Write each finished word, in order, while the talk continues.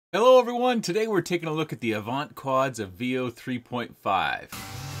Hello everyone, today we're taking a look at the AvantQuads of Avio 3.5.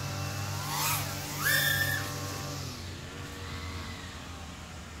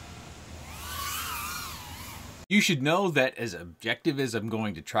 You should know that as objective as I'm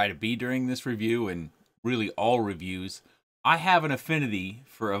going to try to be during this review, and really all reviews, I have an affinity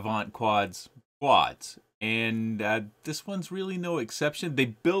for AvantQuads quads. And this one's really no exception. They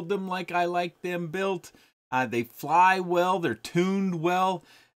build them like I like them built. They fly well, they're tuned well.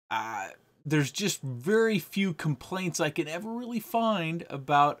 There's just very few complaints I can ever really find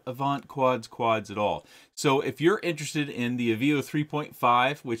about AvantQuads quads at all. So if you're interested in the Avio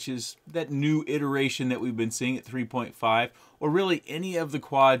 3.5, which is that new iteration that we've been seeing at 3.5, or really any of the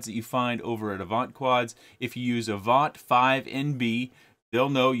quads that you find over at AvantQuads, if you use Avant5NB, they'll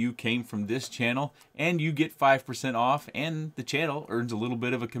know you came from this channel, and you get 5% off, and the channel earns a little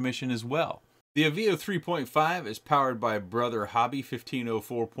bit of a commission as well. The Avio 3.5 is powered by Brother Hobby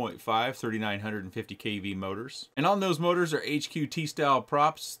 1504.5 3950 kV motors. And on those motors are HQT style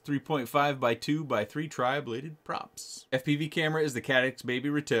props, 3.5 by 2 by 3 tri-bladed props. FPV camera is the Caddx Baby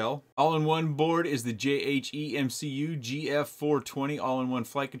Ratel. All-in-one board is the JHE MCU GF420 all-in-one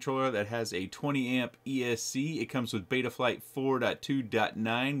flight controller that has a 20 amp ESC. It comes with Betaflight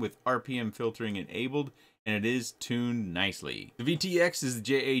 4.2.9 with RPM filtering enabled, and it is tuned nicely. The VTX is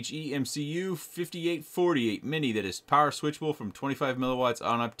the JHE MCU 5848 Mini that is power switchable from 25 milliwatts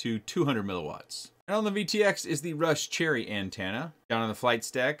on up to 200 milliwatts. And on the VTX is the Rush Cherry antenna. Down on the flight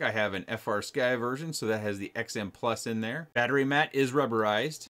stack, I have an FR Sky version, so that has the XM Plus in there. Battery mat is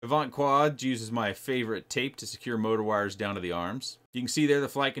rubberized. AvantQuads uses my favorite tape to secure motor wires down to the arms. You can see there the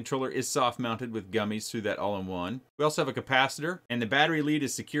flight controller is soft mounted with gummies through that all-in-one. We also have a capacitor, and the battery lead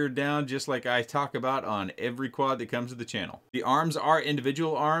is secured down just like I talk about on every quad that comes to the channel. The arms are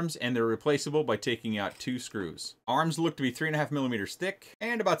individual arms, and they're replaceable by taking out 2 screws. Arms look to be 3.5 millimeters thick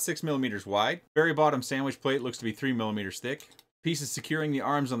and about 6 millimeters wide. Very bottom sandwich plate looks to be 3 millimeters thick. Pieces securing the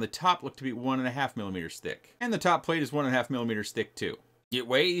arms on the top look to be 1.5 millimeters thick. And the top plate is 1.5 millimeters thick too. It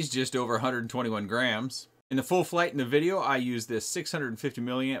weighs just over 121 grams. In the full flight in the video, I use this 650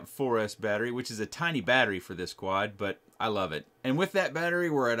 milliamp 4S battery, which is a tiny battery for this quad, but I love it. And with that battery,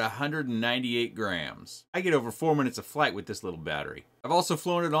 we're at 198 grams. I get over 4 minutes of flight with this little battery. I've also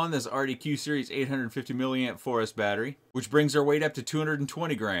flown it on this RDQ Series 850 milliamp 4S battery, which brings our weight up to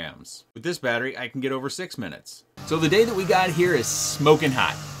 220 grams. With this battery, I can get over 6 minutes. So the day that we got here is smoking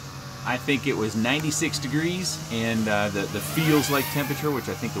hot. I think it was 96 degrees, and the feels like temperature, which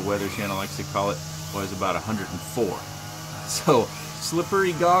I think the Weather Channel likes to call it, was about 104. So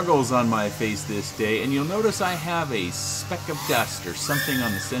slippery goggles on my face this day, and you'll notice I have a speck of dust or something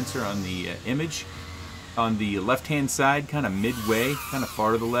on the sensor on the image on the left hand side, kind of midway, kind of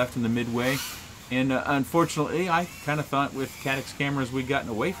far to the left in the midway. And unfortunately, I kind of thought with Caddx cameras we'd gotten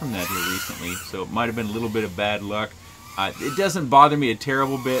away from that here recently, so it might have been a little bit of bad luck. It doesn't bother me a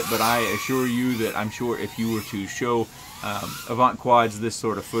terrible bit, but I assure you that I'm sure if you were to show AvantQuads this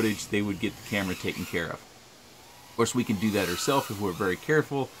sort of footage, they would get the camera taken care of. Of course, we can do that ourselves if we're very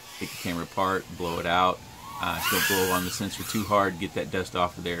careful. Take the camera apart, blow it out. Don't blow on the sensor too hard, get that dust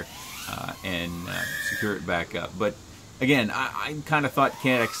off of there, and secure it back up. But again, I kind of thought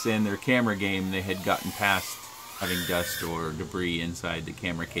Caddx in their camera game, they had gotten past having dust or debris inside the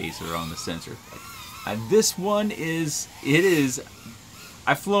camera case or on the sensor. This one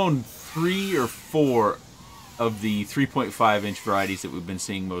I've flown 3 or 4 of the 3.5 inch varieties that we've been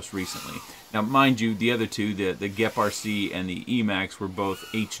seeing most recently. Now mind you, the other two, the GEP RC and the Emax, were both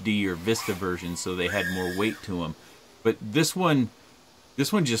HD or Vista versions, so they had more weight to them. But this one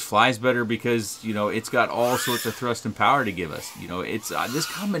just flies better because, you know, it's got all sorts of thrust and power to give us. You know, it's this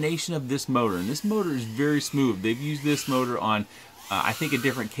combination of this motor, and this motor is very smooth. They've used this motor on I think a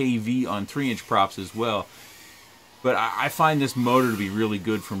different KV on 3-inch props as well. But I find this motor to be really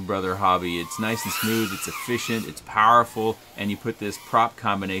good from Brother Hobby. It's nice and smooth, it's efficient, it's powerful, and you put this prop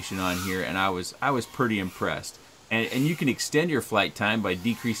combination on here, and I was pretty impressed. And you can extend your flight time by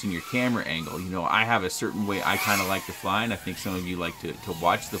decreasing your camera angle. You know, I have a certain way I kind of like to fly, and I think some of you like to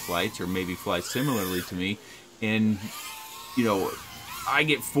watch the flights or maybe fly similarly to me. And, you know, I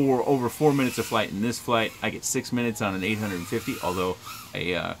get over 4 minutes of flight in this flight. I get 6 minutes on an 850, although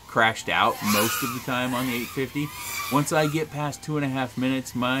I crashed out most of the time on the 850. Once I get past 2.5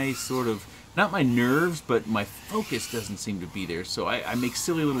 minutes, my sort of, not my nerves, but my focus doesn't seem to be there. So I make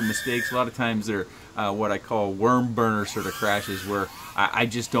silly little mistakes. A lot of times they're what I call worm burner sort of crashes, where I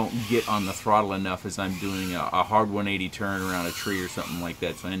just don't get on the throttle enough as I'm doing a hard 180 turn around a tree or something like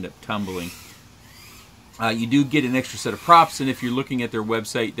that, so I end up tumbling. You do get an extra set of props, and if you're looking at their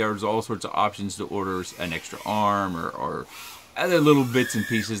website, there's all sorts of options to order an extra arm or other little bits and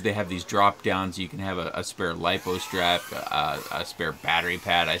pieces. They have these drop downs. You can have a spare lipo strap, a spare battery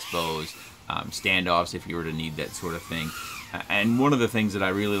pad, I suppose, standoffs if you were to need that sort of thing. And one of the things that I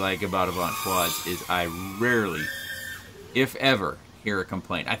really like about AvantQuads is I rarely, if ever, hear a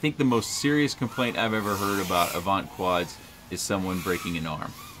complaint. I think the most serious complaint I've ever heard about AvantQuads is someone breaking an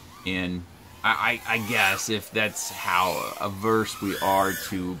arm. And I guess if that's how averse we are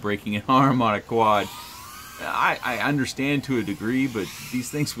to breaking an arm on a quad, I understand to a degree, but these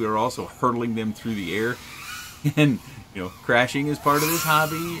things, we are also hurtling them through the air. And, you know, crashing is part of this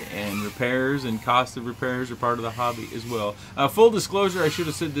hobby, and repairs and cost of repairs are part of the hobby as well. Full disclosure, I should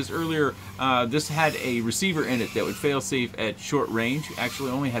have said this earlier, this had a receiver in it that would fail safe at short range.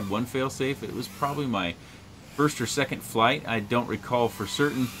 Actually only had one fail safe. It was probably my first or second flight. I don't recall for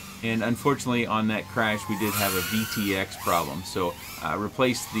certain. And unfortunately on that crash we did have a VTX problem. So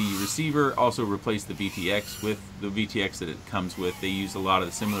replaced the receiver, also replaced the VTX with the VTX that it comes with. They use a lot of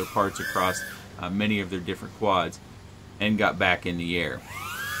the similar parts across many of their different quads, and got back in the air.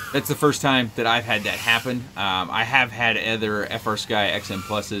 That's the first time that I've had that happen. I have had other FrSky XM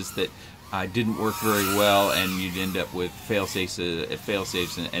Pluses that didn't work very well, and you'd end up with fail-safes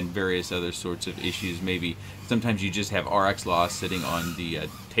and various other sorts of issues. Maybe sometimes you just have RX loss sitting on the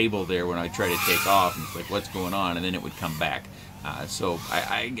table there when I try to take off, and it's like, what's going on? And then it would come back. So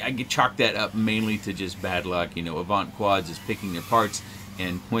I chalk that up mainly to just bad luck. You know, AvantQuads is picking their parts,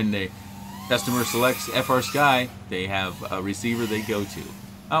 and when the customer selects FrSky, they have a receiver they go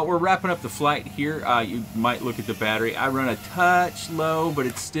to. We're wrapping up the flight here. You might look at the battery. I run a touch low, but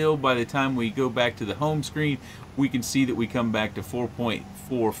it's still, by the time we go back to the home screen, we can see that we come back to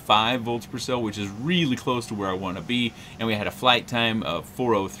 4.45 volts per cell, which is really close to where I want to be. And we had a flight time of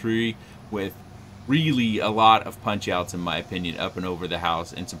 4:03 with really a lot of punch outs, in my opinion, up and over the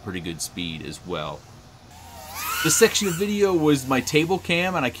house, and some pretty good speed as well. This section of video was my table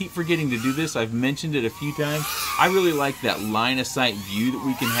cam, and I keep forgetting to do this. I've mentioned it a few times. I really like that line of sight view that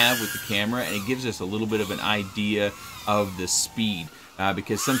we can have with the camera, and it gives us a little bit of an idea of the speed,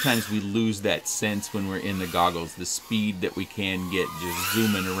 because sometimes we lose that sense when we're in the goggles, the speed that we can get just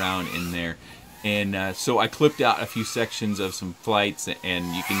zooming around in there. And so I clipped out a few sections of some flights, and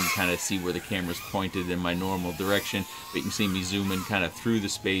you can kind of see where the camera's pointed in my normal direction. But you can see me zooming kind of through the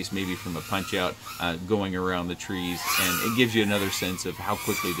space, maybe from a punch out, going around the trees. And it gives you another sense of how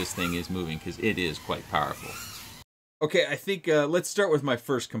quickly this thing is moving, because it is quite powerful. Okay, I think let's start with my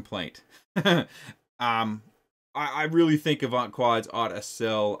first complaint. I really think AvantQuads ought to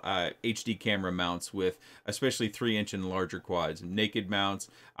sell HD camera mounts with especially 3-inch and larger quads, naked mounts.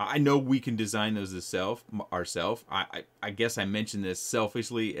 I know we can design those ourselves. I guess I mentioned this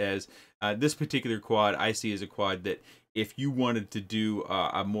selfishly, as this particular quad I see as a quad that if you wanted to do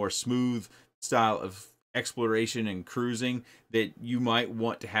a more smooth style of exploration and cruising, that you might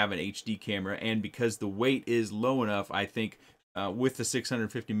want to have an HD camera. And because the weight is low enough, I think with the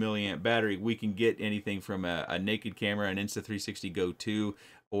 650 milliamp battery, we can get anything from a naked camera, an Insta360 Go 2,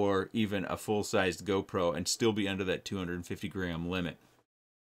 or even a full-sized GoPro, and still be under that 250 gram limit.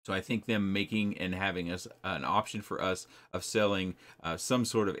 So I think them making and having us an option for us of selling some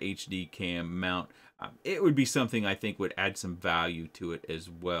sort of HD cam mount, it would be something I think would add some value to it as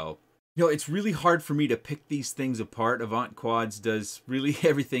well. You know, it's really hard for me to pick these things apart. AvantQuads does really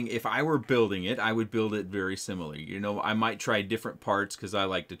everything. If I were building it, I would build it very similarly. You know, I might try different parts, because I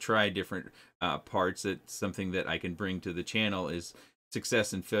like to try different parts. It's something that I can bring to the channel, is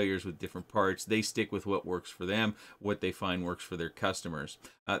success and failures with different parts. They stick with what works for them, what they find works for their customers.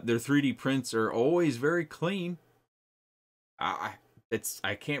 Their 3D prints are always very clean. I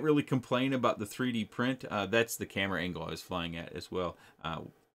can't really complain about the 3D print. That's the camera angle I was flying at as well.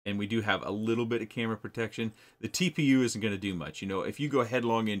 And we do have a little bit of camera protection. The TPU isn't going to do much. You know, if you go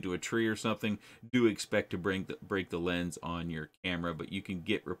headlong into a tree or something, do expect to break the lens on your camera, but you can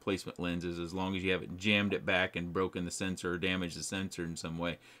get replacement lenses as long as you haven't jammed it back and broken the sensor or damaged the sensor in some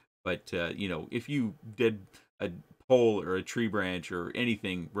way. But, you know, if you did a pole or a tree branch or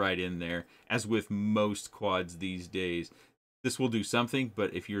anything right in there, as with most quads these days, this will do something,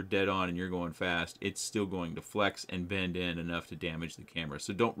 but if you're dead on and you're going fast, it's still going to flex and bend in enough to damage the camera.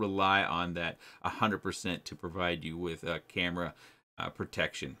 So don't rely on that 100% to provide you with camera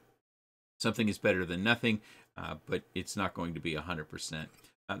protection. Something is better than nothing, but it's not going to be 100%.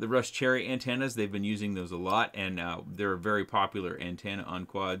 The Rush Cherry antennas, they've been using those a lot, and they're a very popular antenna on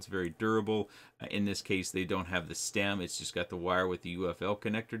quads, very durable. In this case, they don't have the stem. It's just got the wire with the UFL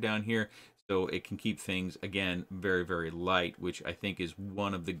connector down here. So it can keep things, again, very, very light, which I think is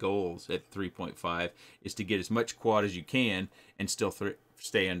one of the goals at 3.5, is to get as much quad as you can and still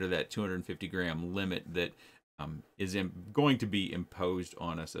stay under that 250 gram limit that going to be imposed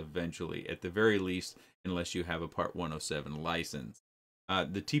on us eventually, at the very least, unless you have a Part 107 license.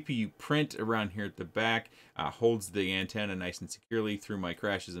 The TPU print around here at the back holds the antenna nice and securely through my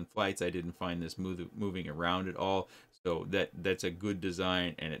crashes and flights. I didn't find this moving around at all, so that's a good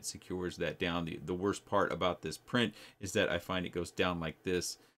design, and it secures that down. The worst part about this print is that I find it goes down like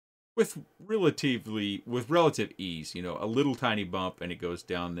this with relative ease. You know, a little tiny bump and it goes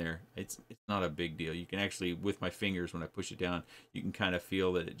down there. It's not a big deal. You can actually, with my fingers, when I push it down, you can kind of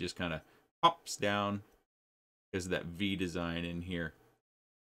feel that it just kind of pops down because of that V design in here.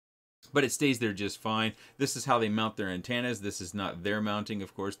 But it stays there just fine. This is how they mount their antennas. This is not their mounting,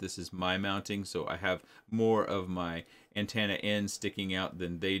 of course. This is my mounting, so I have more of my antenna ends sticking out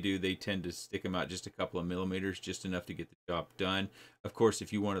than they do. They tend to stick them out just a couple of millimeters, just enough to get the job done. Of course,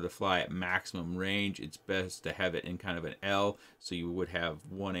 if you wanted to fly at maximum range, it's best to have it in kind of an L, so you would have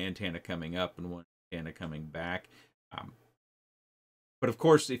one antenna coming up and one antenna coming back. But of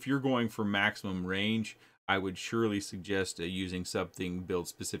course, if you're going for maximum range, I would surely suggest using something built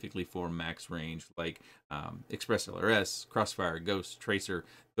specifically for max range, like Express LRS, Crossfire, Ghost, Tracer,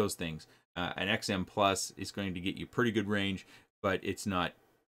 those things. An XM Plus is going to get you pretty good range, but it's not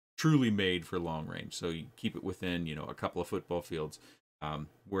truly made for long range. So you keep it within, you know, a couple of football fields.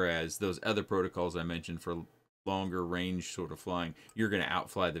 Whereas those other protocols I mentioned for longer range sort of flying, you're going to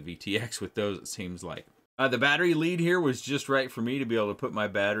outfly the VTX with those, it seems like. The battery lead here was just right for me to be able to put my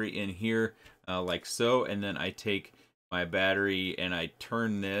battery in here like so, and then I take my battery and I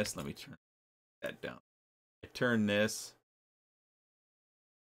turn this. Let me turn that down. I turn this,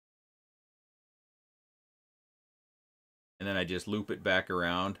 and then I just loop it back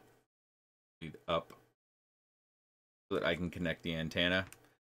around, up, so that I can connect the antenna.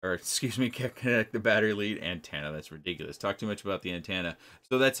 Or excuse me, connect the battery lead antenna. That's ridiculous. Talk too much about the antenna.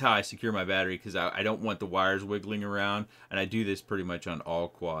 So that's how I secure my battery, because I don't want the wires wiggling around, and I do this pretty much on all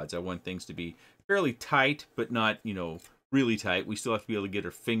quads. I want things to be fairly tight, but not, you know, really tight. We still have to be able to get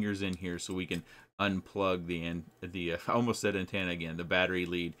our fingers in here so we can unplug the I almost said antenna again, the battery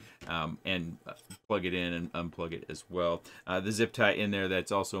lead, and plug it in and unplug it as well. The zip tie in there,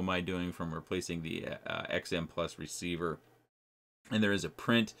 that's also my doing from replacing the XM Plus receiver. And there is a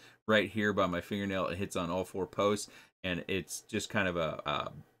print right here by my fingernail. It hits on all four posts, and it's just kind of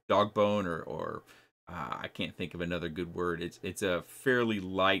a dog bone, or I can't think of another good word. It's a fairly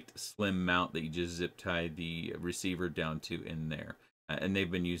light, slim mount that you just zip tie the receiver down to in there. And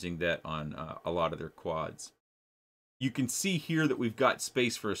they've been using that on a lot of their quads. You can see here that we've got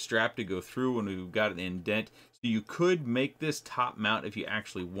space for a strap to go through when we've got an indent. So you could make this top mount if you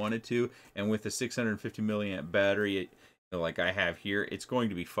actually wanted to. And with a 650 milliamp battery, like I have here, it's going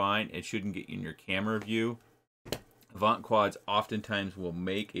to be fine. It shouldn't get you in your camera view. AvantQuads oftentimes will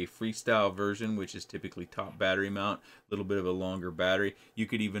make a freestyle version, which is typically top battery mount, a little bit of a longer battery. You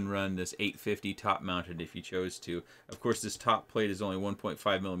could even run this 850 top mounted if you chose to. Of course, this top plate is only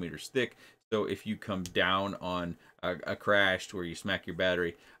 1.5 millimeters thick, so if you come down on a crash to where you smack your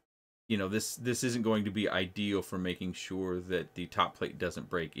battery, you know, this isn't going to be ideal for making sure that the top plate doesn't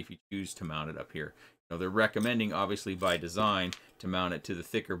break if you choose to mount it up here. You know, they're recommending, obviously by design, to mount it to the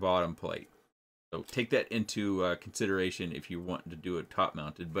thicker bottom plate. So take that into consideration if you want to do it top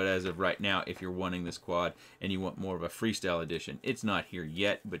mounted. But as of right now, if you're wanting this quad and you want more of a freestyle edition, it's not here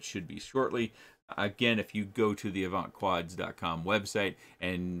yet, but should be shortly. Again, if you go to the AvantQuads.com website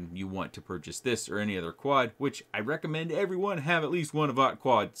and you want to purchase this or any other quad, which I recommend everyone have at least one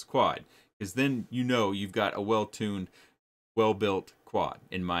AvantQuads quad, because then you know you've got a well-tuned, well-built quad,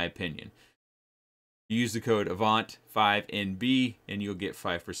 in my opinion. You use the code AVANT5NB and you'll get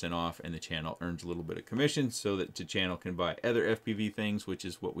 5% off, and the channel earns a little bit of commission so that the channel can buy other FPV things, which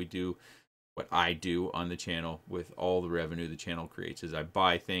is what we do, what I do on the channel with all the revenue the channel creates, is I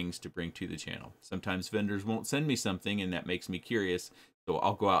buy things to bring to the channel. Sometimes vendors won't send me something and that makes me curious, so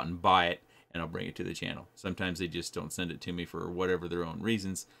I'll go out and buy it and I'll bring it to the channel. Sometimes they just don't send it to me for whatever their own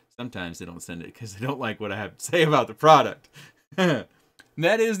reasons. Sometimes they don't send it because they don't like what I have to say about the product. And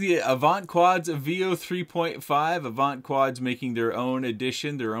that is the AvantQuads Avio 3.5. AvantQuads making their own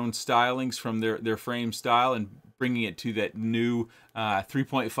edition, their own stylings from their frame style, and bringing it to that new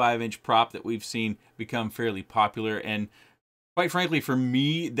 3.5-inch prop that we've seen become fairly popular. And quite frankly, for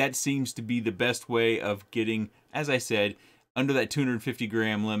me, that seems to be the best way of getting, as I said, under that 250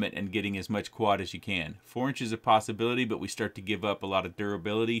 gram limit and getting as much quad as you can. 4 inches is a possibility, but we start to give up a lot of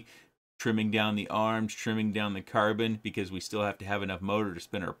durability, trimming down the arms, trimming down the carbon, because we still have to have enough motor to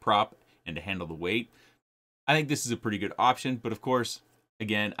spin our prop and to handle the weight. I think this is a pretty good option, but of course,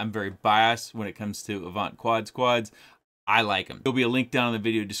 again, I'm very biased when it comes to AvantQuads quads. I like them. There'll be a link down in the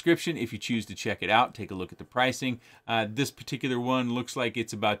video description if you choose to check it out. Take a look at the pricing. This particular one looks like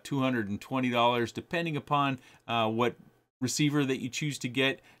it's about $220 depending upon what receiver that you choose to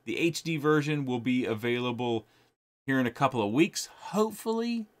get. The HD version will be available here in a couple of weeks,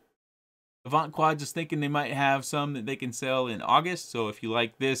 hopefully. AvantQuads is thinking they might have some that they can sell in August. So if you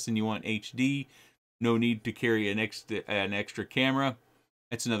like this and you want HD, no need to carry an extra camera.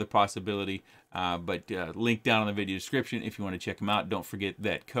 That's another possibility. But link down in the video description if you want to check them out. Don't forget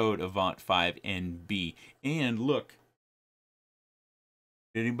that code Avant5NB. And look,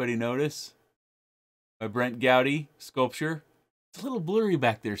 did anybody notice my Brent Gowdy sculpture? It's a little blurry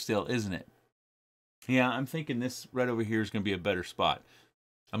back there still, isn't it? Yeah, I'm thinking this right over here is going to be a better spot.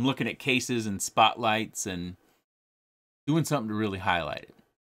 I'm looking at cases and spotlights and doing something to really highlight it.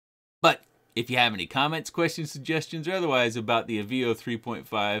 But if you have any comments, questions, suggestions, or otherwise about the Avio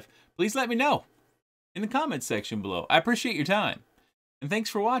 3.5, please let me know in the comments section below. I appreciate your time. And thanks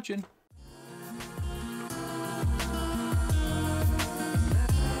for watching.